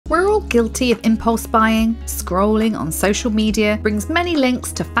We're all guilty of impulse buying. Scrolling on social media brings many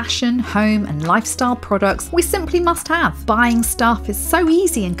links to fashion, home and lifestyle products we simply must have. Buying stuff is so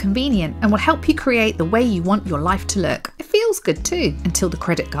easy and convenient and will help you create the way you want your life to look. It feels good too, until the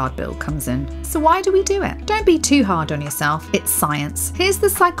credit card bill comes in. So why do we do it? Don't be too hard on yourself, it's science. Here's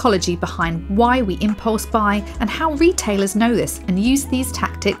the psychology behind why we impulse buy and how retailers know this and use these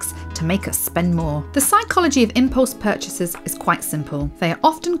tactics to make us spend more. The psychology of impulse purchases is quite simple. They are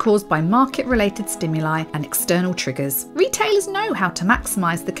often caused by market-related stimuli and external triggers. Retailers know how to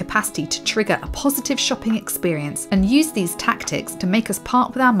maximize the capacity to trigger a positive shopping experience and use these tactics to make us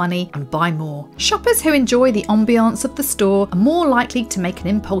part with our money and buy more. Shoppers who enjoy the ambiance of the store are more likely to make an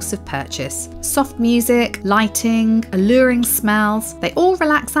impulsive purchase. Soft music, lighting, alluring smells, they all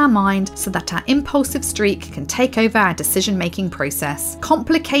relax our mind so that our impulsive streak can take over our decision-making process.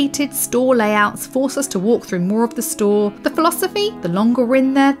 Complicated store layouts force us to walk through more of the store. The philosophy? The longer we're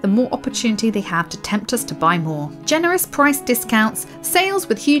in there, the more opportunity they have to tempt us to buy more. Generous price discounts, sales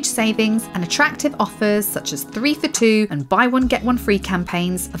with huge savings, and attractive offers such as 3 for 2 and buy one get one free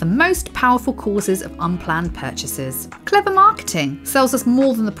campaigns are the most powerful causes of unplanned purchases. Clever marketing sells us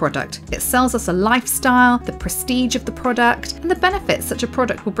more than the product. It sells us a lifestyle, the prestige of the product, and the benefits such a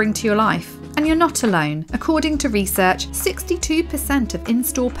product will bring to your life. And you're not alone. According to research, 62% of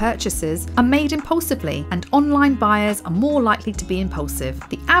in-store purchases are made impulsively, and online buyers are more likely to be impulsive.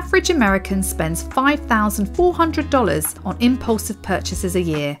 The average American spends $5,400 on impulsive purchases a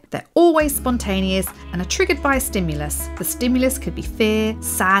year. They're always spontaneous and are triggered by a stimulus. The stimulus could be fear,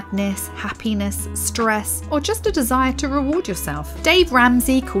 sadness, happiness, stress, or just a desire to reward yourself. Dave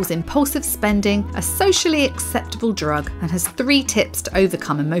Ramsey calls impulsive spending a socially acceptable drug and has 3 tips to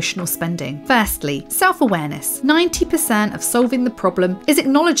overcome emotional spending. Firstly, self-awareness. 90% of solving the problem is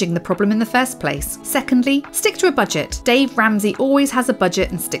acknowledging the problem in the first place. Secondly, stick to a budget. Dave Ramsey always has a budget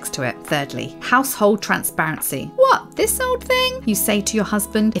and sticks to it. Thirdly, household transparency. What, this old thing? You say to your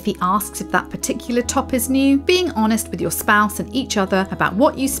husband if he asks if that particular top is new. Being honest with your spouse and each other about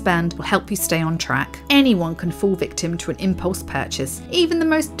what you spend will help you stay on track. Anyone can fall victim to an impulse purchase, even the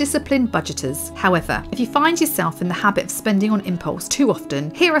most disciplined budgeters. However, if you find yourself in the habit of spending on impulse too often,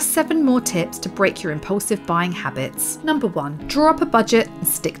 here are 7 more tips to break your impulsive buying habits. Number 1, draw up a budget and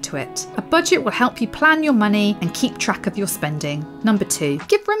stick to it. A budget will help you plan your money and keep track of your spending. Number 2,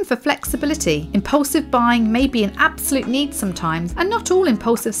 give room for flexibility. Impulsive buying may be an absolute need sometimes, and not all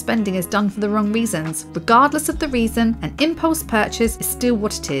impulsive spending is done for the wrong reasons. Regardless of the reason, an impulse purchase is still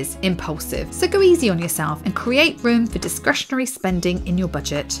what it is, impulsive. So go easy on yourself and create room for discretionary spending in your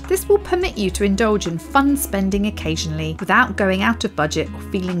budget. This will permit you to indulge in fun spending occasionally without going out of budget or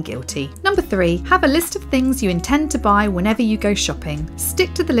feeling guilty. Number 3, have a list of things you intend to buy whenever you go shopping.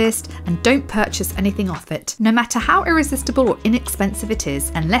 Stick to the list and don't purchase anything off it, no matter how irresistible or inexpensive it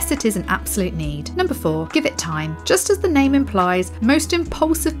is, unless it is an absolute need. Number 4, give it time. Just as the name implies, most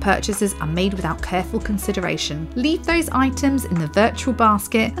impulsive purchases are made without careful consideration. Leave those items in the virtual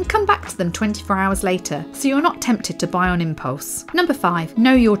basket and come back to them 24 hours later, so you're not tempted to buy on impulse. Number 5,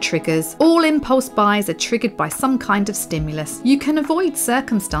 know your triggers. All impulse buys are triggered by some kind of stimulus. You can avoid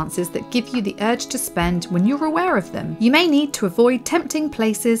circumstances that give you the urge to spend when you're aware of them. You may need to avoid tempting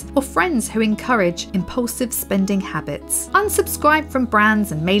places or friends who encourage impulsive spending habits. Unsubscribe from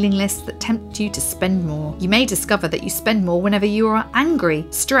brands and mailing lists that tempt you to spend more. You may discover that you spend more whenever you are angry,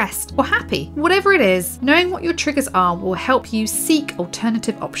 stressed, or happy. Whatever it is, knowing what your triggers are will help you seek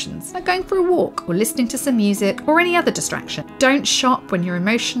alternative options, like going for a walk or listening to some music or any other distraction. Don't shop when you're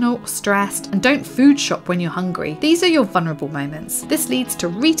emotional or stressed, and don't food shop when you're hungry. These are your vulnerable moments. This leads to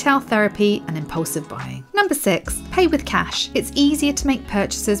retail therapy and impulsive buying. Number 6, pay with cash. It's easier to make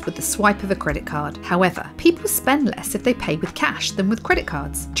purchases with the swipe of a credit card. However, people spend less if they pay with cash than with credit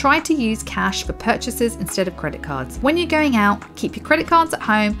cards. Try to use cash for purchases instead of credit cards. When you're going out, keep your credit cards at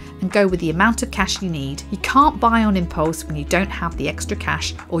home and go with the amount of cash you need. You can't buy on impulse when you don't have the extra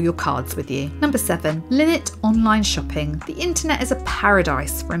cash or your cards with you. Number 7, limit online shopping. The internet is a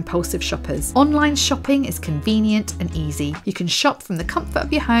paradise for impulsive shoppers. Online shopping is convenient and easy. You can shop from the comfort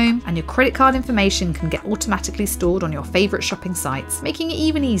of your home, and your credit card information can get automatically stored on your favourite shopping sites, making it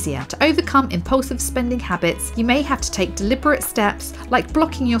even easier. To overcome impulsive spending habits, you may have to take deliberate steps like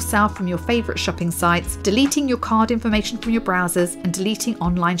blocking yourself from your favourite shopping sites, deleting your card information from your browsers, and deleting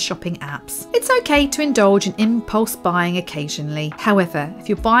online shopping apps. It's okay to indulge in impulse buying occasionally. However, if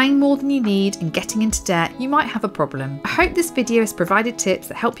you're buying more than you need and getting into debt, you might have a problem. I hope this video has provided tips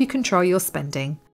that help you control your spending.